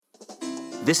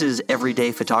This is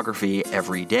Everyday Photography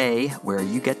Every Day, where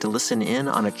you get to listen in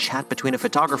on a chat between a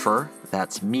photographer,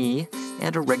 that's me,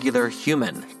 and a regular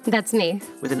human. That's me.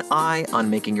 With an eye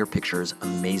on making your pictures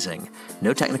amazing.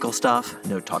 No technical stuff,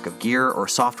 no talk of gear or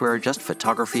software, just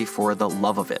photography for the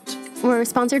love of it. We're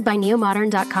sponsored by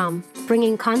neomodern.com,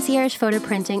 bringing concierge photo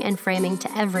printing and framing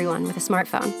to everyone with a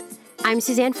smartphone. I'm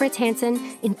Suzanne Fritz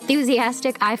Hansen,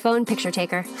 enthusiastic iPhone picture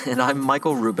taker. And I'm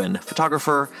Michael Rubin,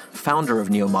 photographer, founder of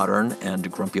NeoModern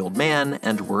and Grumpy Old Man,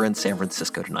 and we're in San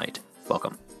Francisco tonight.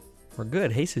 Welcome. We're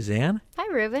good. Hey, Suzanne. Hi,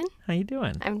 Reuben. How you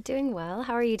doing? I'm doing well.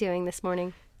 How are you doing this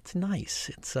morning? It's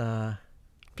nice. It's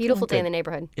Beautiful day good. in the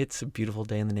neighborhood. It's a beautiful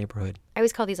day in the neighborhood. I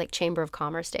always call these like Chamber of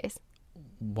Commerce days.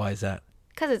 Why is that?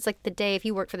 Because it's like the day, if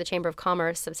you work for the Chamber of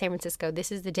Commerce of San Francisco,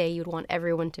 this is the day you'd want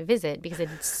everyone to visit because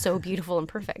it's so beautiful and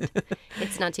perfect.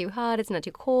 It's not too hot, it's not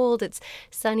too cold, it's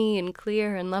sunny and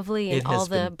clear and lovely in all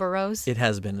the boroughs. It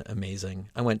has been amazing.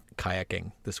 I went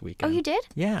kayaking this weekend. Oh, you did?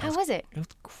 Yeah. How was it? It was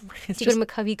great. Did you go to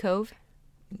McCovey Cove?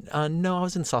 No, I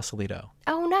was in Sausalito.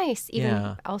 Oh, nice.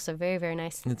 Yeah. Also very, very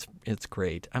nice. It's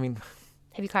great. I mean,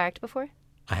 Have you kayaked before?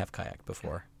 I have kayaked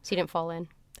before. So you didn't fall in?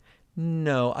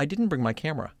 No, I didn't bring my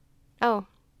camera. Oh,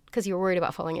 because you were worried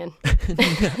about falling in.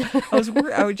 I was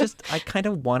worried. I kind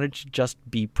of wanted to just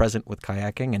be present with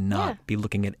kayaking and not be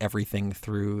looking at everything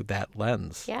through that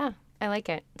lens. Yeah, I like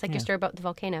it. It's like your story about the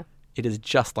volcano. It is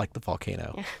just like the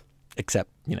volcano,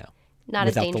 except, Not as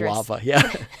without dangerous. the lava.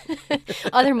 Yeah.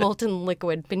 Other molten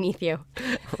liquid beneath you.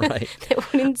 Right.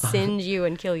 That wouldn't singe you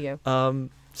and kill you.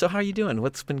 So how are you doing?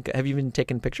 Have you been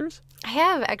taking pictures? I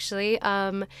have, actually.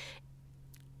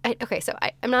 So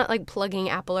I'm not like plugging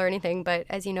Apple or anything, but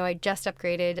as you know, I just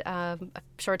upgraded a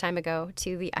short time ago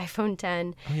to the iPhone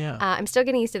 10. Oh, yeah. I'm still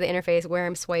getting used to the interface where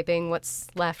I'm swiping what's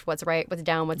left, what's right, what's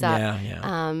down, what's up.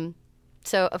 Yeah.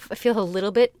 So I feel a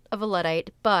little bit of a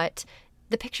Luddite, but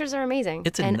the pictures are amazing.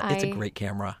 It's a great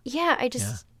camera. Yeah,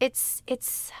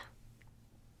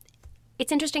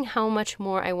 It's interesting how much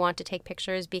more I want to take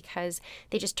pictures because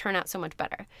they just turn out so much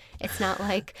better. It's not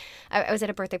like I was at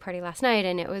a birthday party last night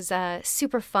and it was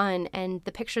super fun, and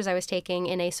the pictures I was taking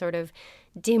in a sort of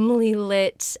dimly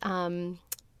lit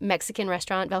Mexican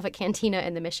restaurant, Velvet Cantina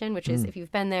in the Mission, which is, if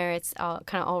you've been there, it's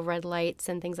all red lights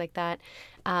and things like that.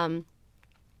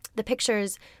 The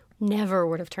pictures never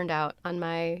would have turned out on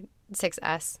my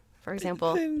 6S, for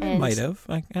example. They might have.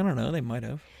 I don't know. They might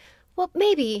have. Well,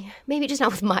 maybe just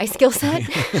not with my skill set.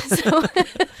 So,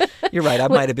 you're right. I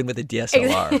might have been with a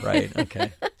DSLR, right?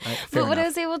 Okay. But what I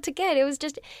was able to get, it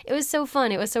was so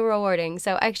fun. It was so rewarding.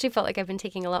 So I actually felt like I've been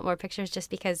taking a lot more pictures just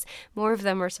because more of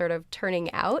them are sort of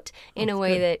turning out in a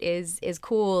way that is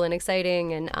cool and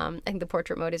exciting. And I think the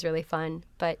portrait mode is really fun.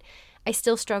 But I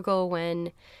still struggle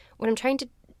when I'm trying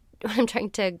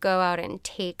to go out and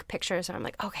take pictures, and I'm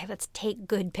like, okay, let's take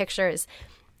good pictures.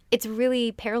 It's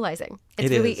really paralyzing.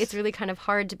 It's really kind of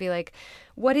hard to be like,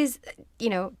 what is,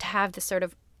 to have this sort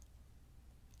of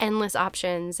endless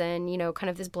options and, kind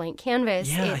of this blank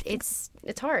canvas. Yeah, it's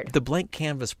hard. The blank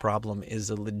canvas problem is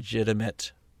a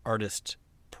legitimate artist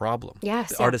problem. Yes.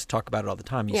 The artists talk about it all the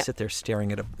time. You sit there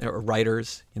staring at or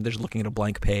writers, and they're just looking at a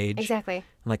blank page. Exactly.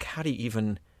 And like, how do you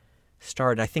even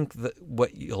start? I think that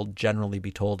what you'll generally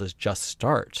be told is just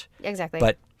start. Exactly.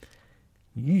 But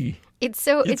it's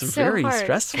so very hard.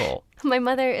 stressful. My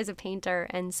mother is a painter,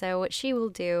 and so what she will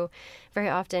do very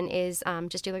often is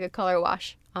just do like a color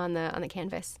wash on the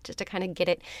canvas just to kind of get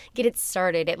it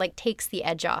started. It like takes the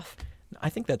edge off. I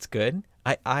think that's good.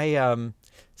 I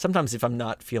sometimes if I'm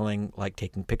not feeling like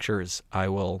taking pictures, I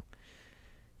will,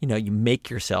 you make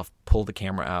yourself pull the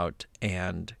camera out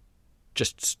and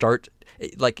just start.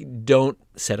 Like, don't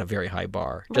set a very high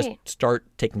bar. Just start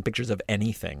taking pictures of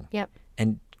anything. Yep.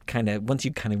 And once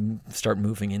you kind of start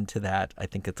moving into that, I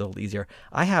think it's a little easier.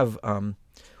 I have, I've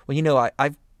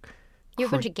you have a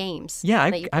bunch of games. Yeah,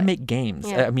 I make games.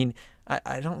 Yeah. I mean,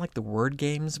 I don't like the word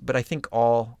games, but I think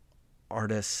all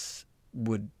artists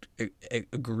would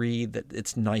agree that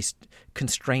it's nice.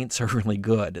 Constraints are really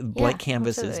good. Blank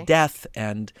canvas absolutely. is death,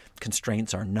 and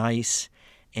constraints are nice.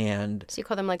 And So you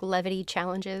call them like levity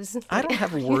challenges? I don't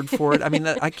have a word for it. I mean,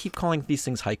 I keep calling these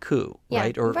things haiku,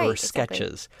 right? Or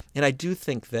sketches. Exactly. And I do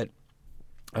think that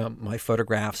my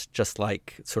photographs, just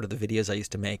like sort of the videos I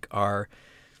used to make, are,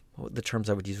 the terms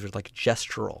I would use were like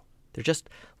gestural. They're just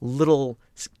little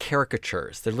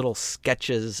caricatures. They're little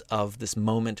sketches of this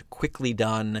moment quickly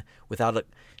done without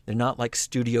they're not like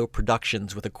studio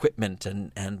productions with equipment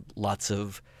and lots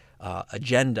of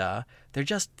agenda. They're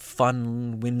just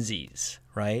fun whimsies,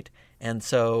 right? And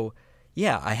so,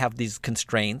 yeah, I have these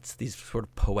constraints, these sort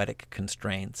of poetic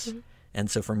constraints. Mm-hmm. And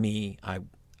so for me,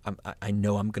 I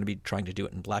know I'm going to be trying to do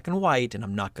it in black and white, and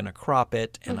I'm not going to crop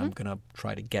it, and I'm going to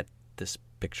try to get this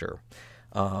picture.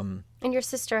 And your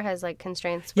sister has like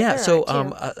constraints. Yeah, her, so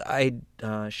too. I'd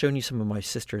shown you some of my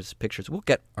sister's pictures. We'll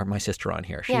get my sister on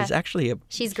here. She's actually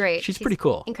she's great. She's pretty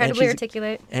cool, incredibly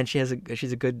articulate, and she's a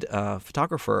good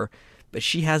photographer. But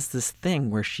she has this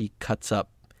thing where she cuts up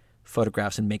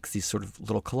photographs and makes these sort of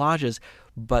little collages,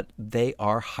 but they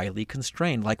are highly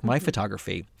constrained. Like my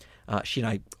photography, she and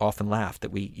I often laugh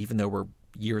that even though we're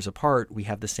years apart, we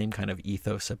have the same kind of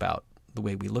ethos about the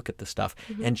way we look at this stuff.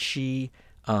 And she,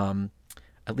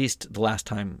 at least the last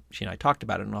time she and I talked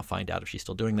about it, and I'll find out if she's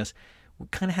still doing this, we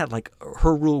kind of had like,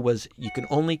 her rule was you can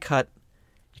only cut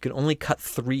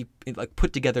three, like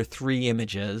put together 3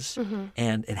 images,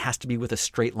 and it has to be with a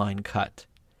straight line cut.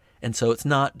 And so it's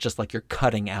not just like you're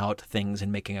cutting out things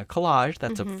and making a collage.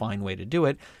 That's a fine way to do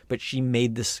it. But she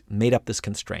made up this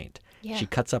constraint. Yeah. She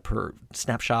cuts up her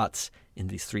snapshots in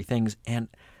these 3 things, and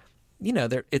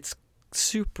it's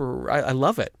super. I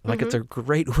love it. Like it's a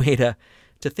great way to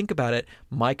think about it.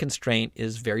 My constraint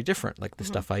is very different, like the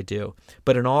stuff I do.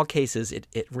 But in all cases,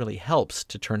 it really helps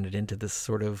to turn it into this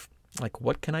sort of like,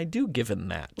 what can I do given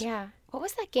that? Yeah. What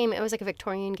was that game? It was like a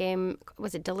Victorian game.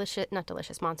 Was it Delicious? Not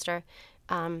Delicious Monster.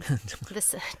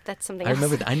 That's something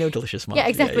else. I know Delicious Monster. Yeah,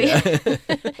 exactly. Yeah.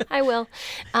 I will.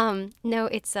 No,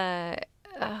 it's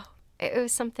it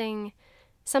was something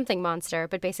monster,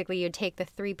 but basically you'd take the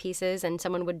 3 pieces and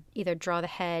someone would either draw the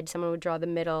head, someone would draw the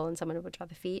middle, and someone would draw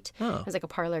the feet. Oh. It was like a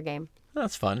parlor game.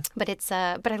 That's fun. But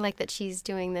I like that she's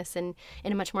doing this in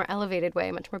a much more elevated way,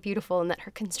 much more beautiful, and that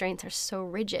her constraints are so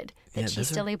rigid that she's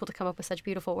still able to come up with such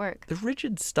beautiful work. The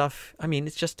rigid stuff, I mean,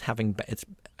 it's just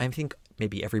I think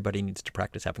maybe everybody needs to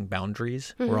practice having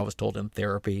boundaries. We're always told in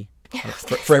therapy,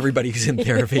 for everybody who's in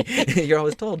therapy, you're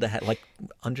always told to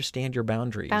understand your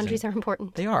boundaries. Boundaries are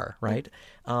important. They are, right?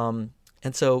 And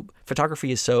so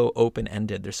photography is so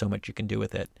open-ended. There's so much you can do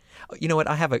with it. You know what?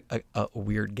 I have a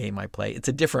weird game I play. It's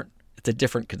a different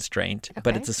constraint,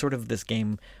 but it's a sort of this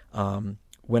game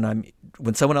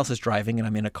when someone else is driving and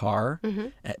I'm in a car,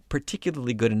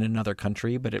 particularly good in another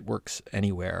country, but it works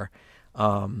anywhere.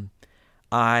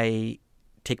 I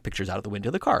take pictures out of the window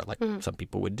of the car, like some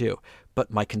people would do. But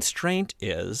my constraint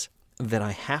is that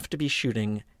I have to be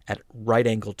shooting at right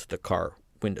angle to the car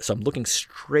window. So I'm looking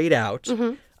straight out.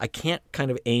 I can't kind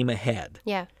of aim ahead.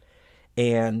 Yeah.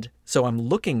 And so I'm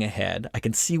looking ahead. I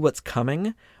can see what's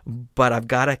coming, but I've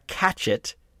got to catch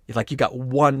it. It's like you got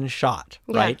one shot,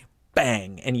 right?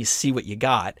 Bang, and you see what you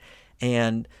got.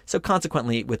 And so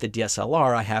consequently, with the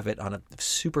DSLR, I have it on a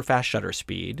super fast shutter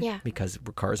speed because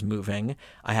the car's moving.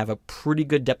 I have a pretty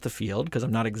good depth of field because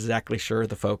I'm not exactly sure of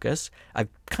the focus. I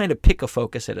kind of pick a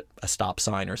focus at a stop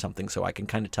sign or something so I can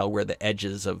kind of tell where the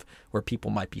edges of where people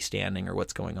might be standing or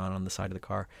what's going on the side of the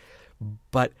car.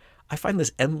 But I find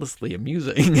this endlessly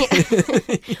amusing.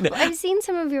 Well, I've seen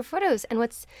some of your photos, and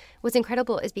what's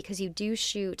incredible is because you do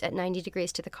shoot at 90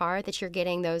 degrees to the car, that you're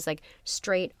getting those like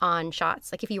straight on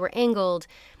shots. Like if you were angled,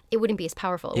 it wouldn't be as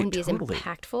powerful. It wouldn't be as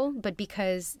impactful. But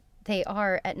because they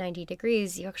are at 90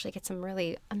 degrees, you actually get some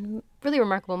really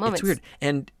remarkable moments. It's weird.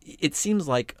 And it seems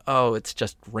like, it's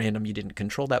just random. You didn't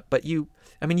control that. But you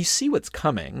see what's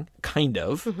coming, kind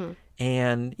of.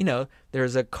 And,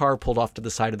 there's a car pulled off to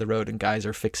the side of the road and guys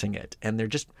are fixing it. And they're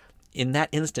just, in that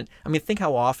instant, think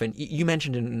how often, you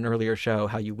mentioned in an earlier show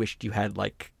how you wished you had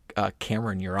like a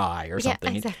camera in your eye or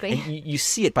something. Yeah, exactly. And you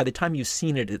see it. By the time you've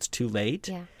seen it, it's too late.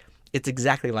 Yeah. It's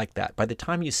exactly like that. By the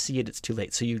time you see it, it's too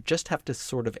late. So you just have to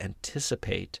sort of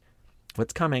anticipate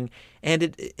what's coming. And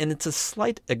it's a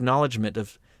slight acknowledgement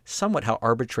of somewhat how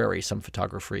arbitrary some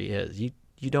photography is.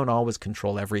 You don't always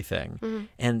control everything.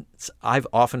 And I've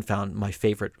often found my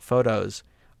favorite photos,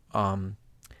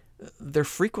 they're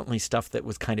frequently stuff that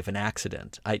was kind of an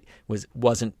accident. I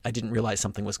didn't realize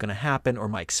something was going to happen, or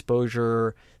my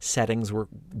exposure settings were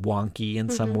wonky in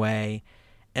some way.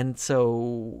 And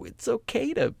so it's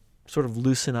okay to sort of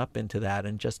loosen up into that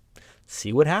and just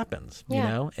see what happens, you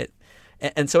know?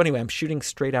 And so anyway, I'm shooting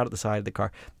straight out of the side of the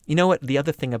car. You know what? The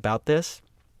other thing about this,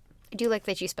 I do like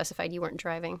that you specified you weren't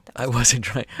driving. I wasn't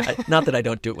driving. Not that I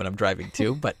don't do it when I'm driving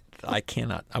too, but I'm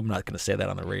not going to say that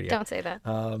on the radio. Don't say that.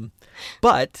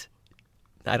 But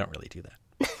I don't really do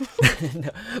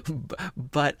that.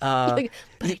 But I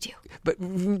do.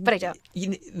 But I don't.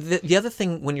 The other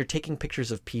thing, when you're taking pictures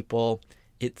of people,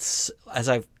 it's, as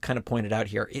I've kind of pointed out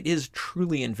here, it is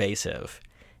truly invasive,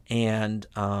 and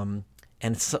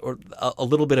so, a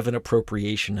little bit of an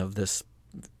appropriation of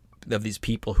these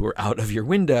people who are out of your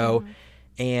window.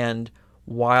 And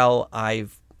while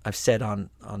I've said on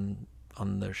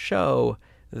the show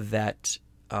that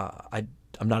I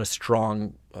I'm not a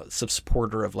strong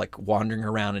supporter of like wandering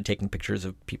around and taking pictures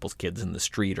of people's kids in the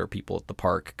street or people at the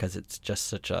park because it's just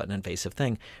such an invasive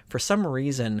thing. For some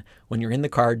reason, when you're in the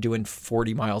car doing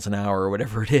 40 miles an hour or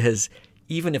whatever it is,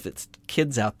 even if it's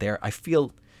kids out there, I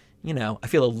feel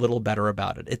a little better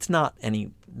about it. It's not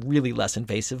any really less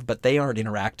invasive, but they aren't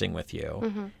interacting with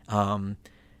you.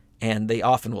 And they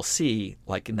often will see,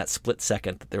 like in that split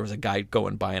second, that there was a guy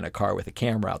going by in a car with a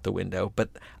camera out the window. But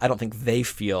I don't think they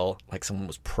feel like someone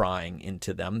was prying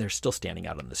into them. They're still standing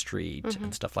out on the street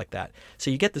and stuff like that.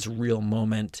 So you get this real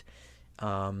moment.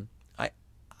 I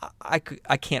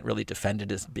can't really defend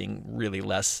it as being really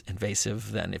less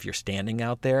invasive than if you're standing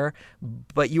out there.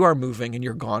 But you are moving and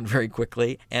you're gone very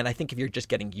quickly. And I think if you're just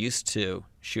getting used to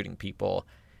shooting people,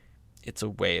 it's a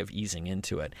way of easing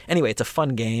into it. Anyway, it's a fun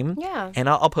game. Yeah. And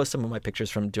I'll post some of my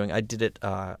pictures from doing. I did it.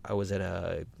 I was at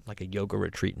a yoga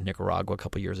retreat in Nicaragua a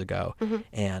couple years ago,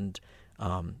 and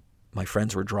my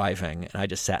friends were driving, and I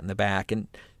just sat in the back. And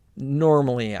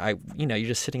normally, you're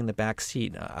just sitting in the back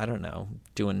seat. I don't know,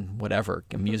 doing whatever,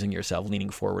 amusing yourself, leaning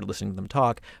forward, listening to them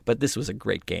talk. But this was a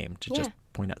great game to just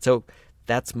point out. So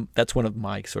that's one of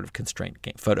my sort of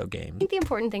photo games. I think the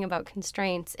important thing about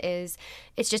constraints is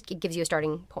it gives you a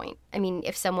starting point. I mean,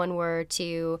 if someone were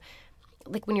to,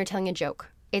 like when you're telling a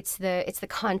joke, it's the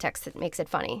context that makes it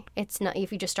funny. It's not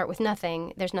if you just start with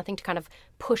nothing, there's nothing to kind of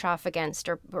push off against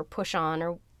or push on.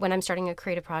 Or when I'm starting a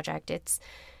creative project,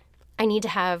 I need to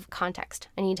have context.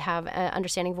 I need to have an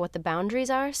understanding of what the boundaries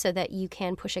are so that you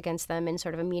can push against them in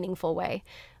sort of a meaningful way.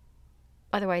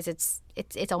 Otherwise,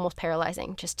 it's almost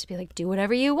paralyzing just to be like, do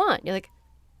whatever you want. You're like,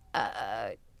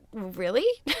 really?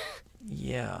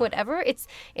 Yeah. Whatever.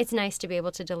 It's nice to be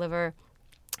able to deliver.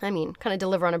 I mean, kind of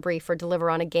deliver on a brief or deliver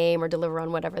on a game or deliver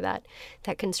on whatever that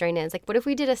constraint is. Like, what if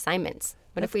we did assignments?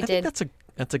 What if we did? I think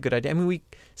that's a good idea. I mean, we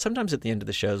sometimes at the end of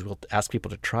the shows we'll ask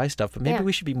people to try stuff, but maybe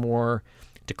we should be more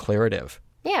declarative.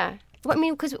 Yeah. Well, I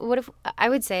mean, because what if I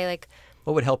would say like.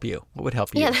 What would help you? What would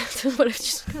help you? Yeah, that's what I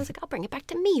was like, I'll bring it back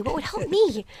to me. What would help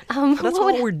me? That's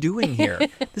what we're doing here.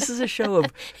 This is a show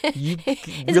of you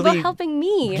It's about helping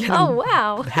me. Oh,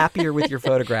 wow. Happier with your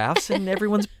photographs, and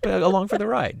everyone's along for the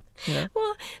ride. You know?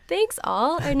 Well, thanks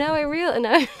all. Now I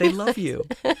realize. They love you.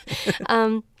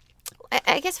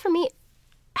 I guess for me,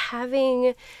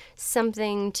 having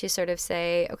something to sort of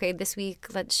say, okay, this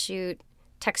week let's shoot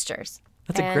textures.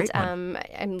 That's a great one.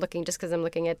 I'm looking just because I'm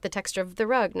looking at the texture of the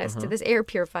rug next to this air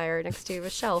purifier next to a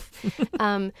shelf.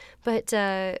 But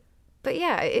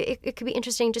yeah, it could be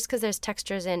interesting just because there's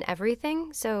textures in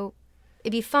everything. So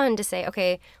it'd be fun to say,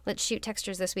 okay, let's shoot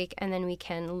textures this week, and then we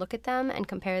can look at them and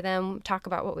compare them, talk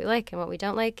about what we like and what we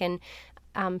don't like. And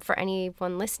for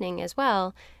anyone listening as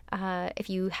well, if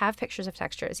you have pictures of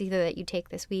textures, either that you take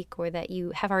this week or that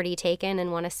you have already taken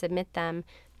and want to submit them,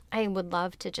 I would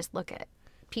love to just look at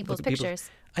people's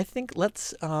pictures. I think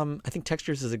I think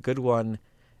textures is a good one.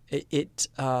 It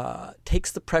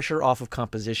takes the pressure off of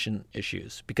composition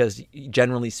issues because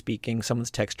generally speaking, someone's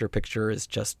texture picture is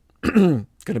just going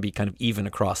to be kind of even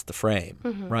across the frame,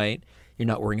 right? You're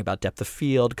not worrying about depth of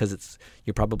field because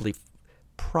you're probably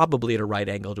at a right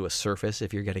angle to a surface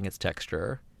if you're getting its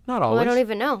texture. Not always. Well, I don't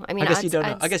even know. I mean, I guess you don't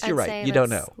know. I guess you're right. You don't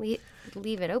know.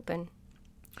 Leave it open.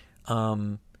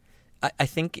 I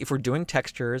think if we're doing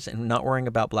textures and not worrying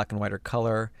about black and white or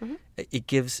color, it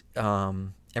gives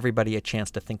everybody a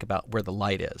chance to think about where the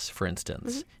light is, for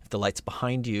instance. If the light's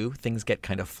behind you, things get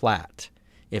kind of flat.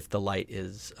 If the light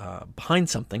is behind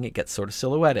something, it gets sort of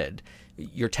silhouetted.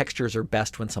 Your textures are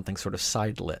best when something's sort of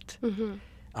side-lit.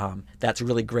 That's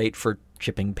really great for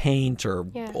chipping paint or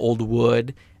old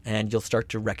wood, and you'll start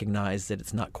to recognize that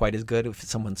it's not quite as good if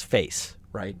it's someone's face,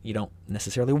 right? You don't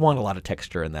necessarily want a lot of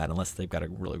texture in that unless they've got a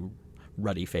really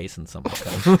ruddy face in some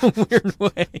kind of weird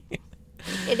way.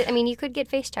 You could get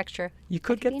face texture. You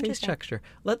could get face texture.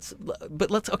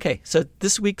 Okay. So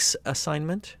this week's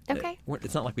assignment. Okay.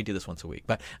 It's not like we do this once a week,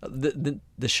 but the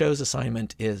show's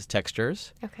assignment is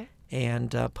textures. Okay.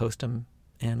 And post them,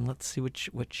 and let's see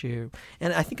what you.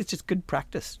 And I think it's just good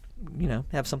practice.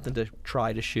 Have something to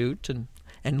try to shoot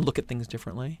and look at things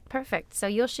differently. Perfect. So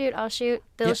you'll shoot, I'll shoot,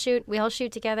 they'll shoot, we all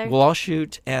shoot together. We'll all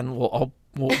shoot, and we'll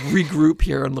regroup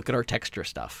here and look at our texture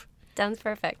stuff. Sounds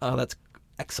perfect. Oh, that's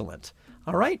excellent.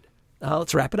 All right,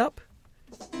 let's wrap it up.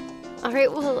 All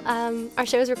right, well, our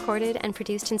show is recorded and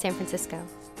produced in San Francisco.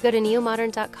 Go to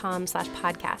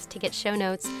neomodern.com/podcast to get show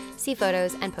notes, see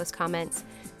photos, and post comments.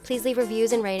 Please leave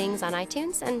reviews and ratings on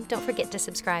iTunes, and don't forget to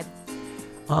subscribe.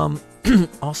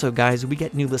 Also, guys, we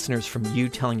get new listeners from you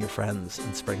telling your friends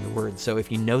and spreading the word. So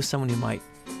if you know someone who might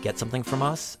get something from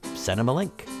us, send them a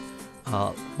link.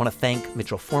 I want to thank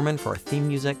Mitchell Foreman for our theme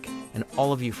music and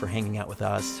all of you for hanging out with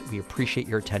us. We appreciate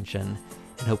your attention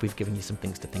and hope we've given you some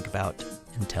things to think about.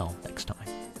 Until next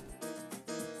time.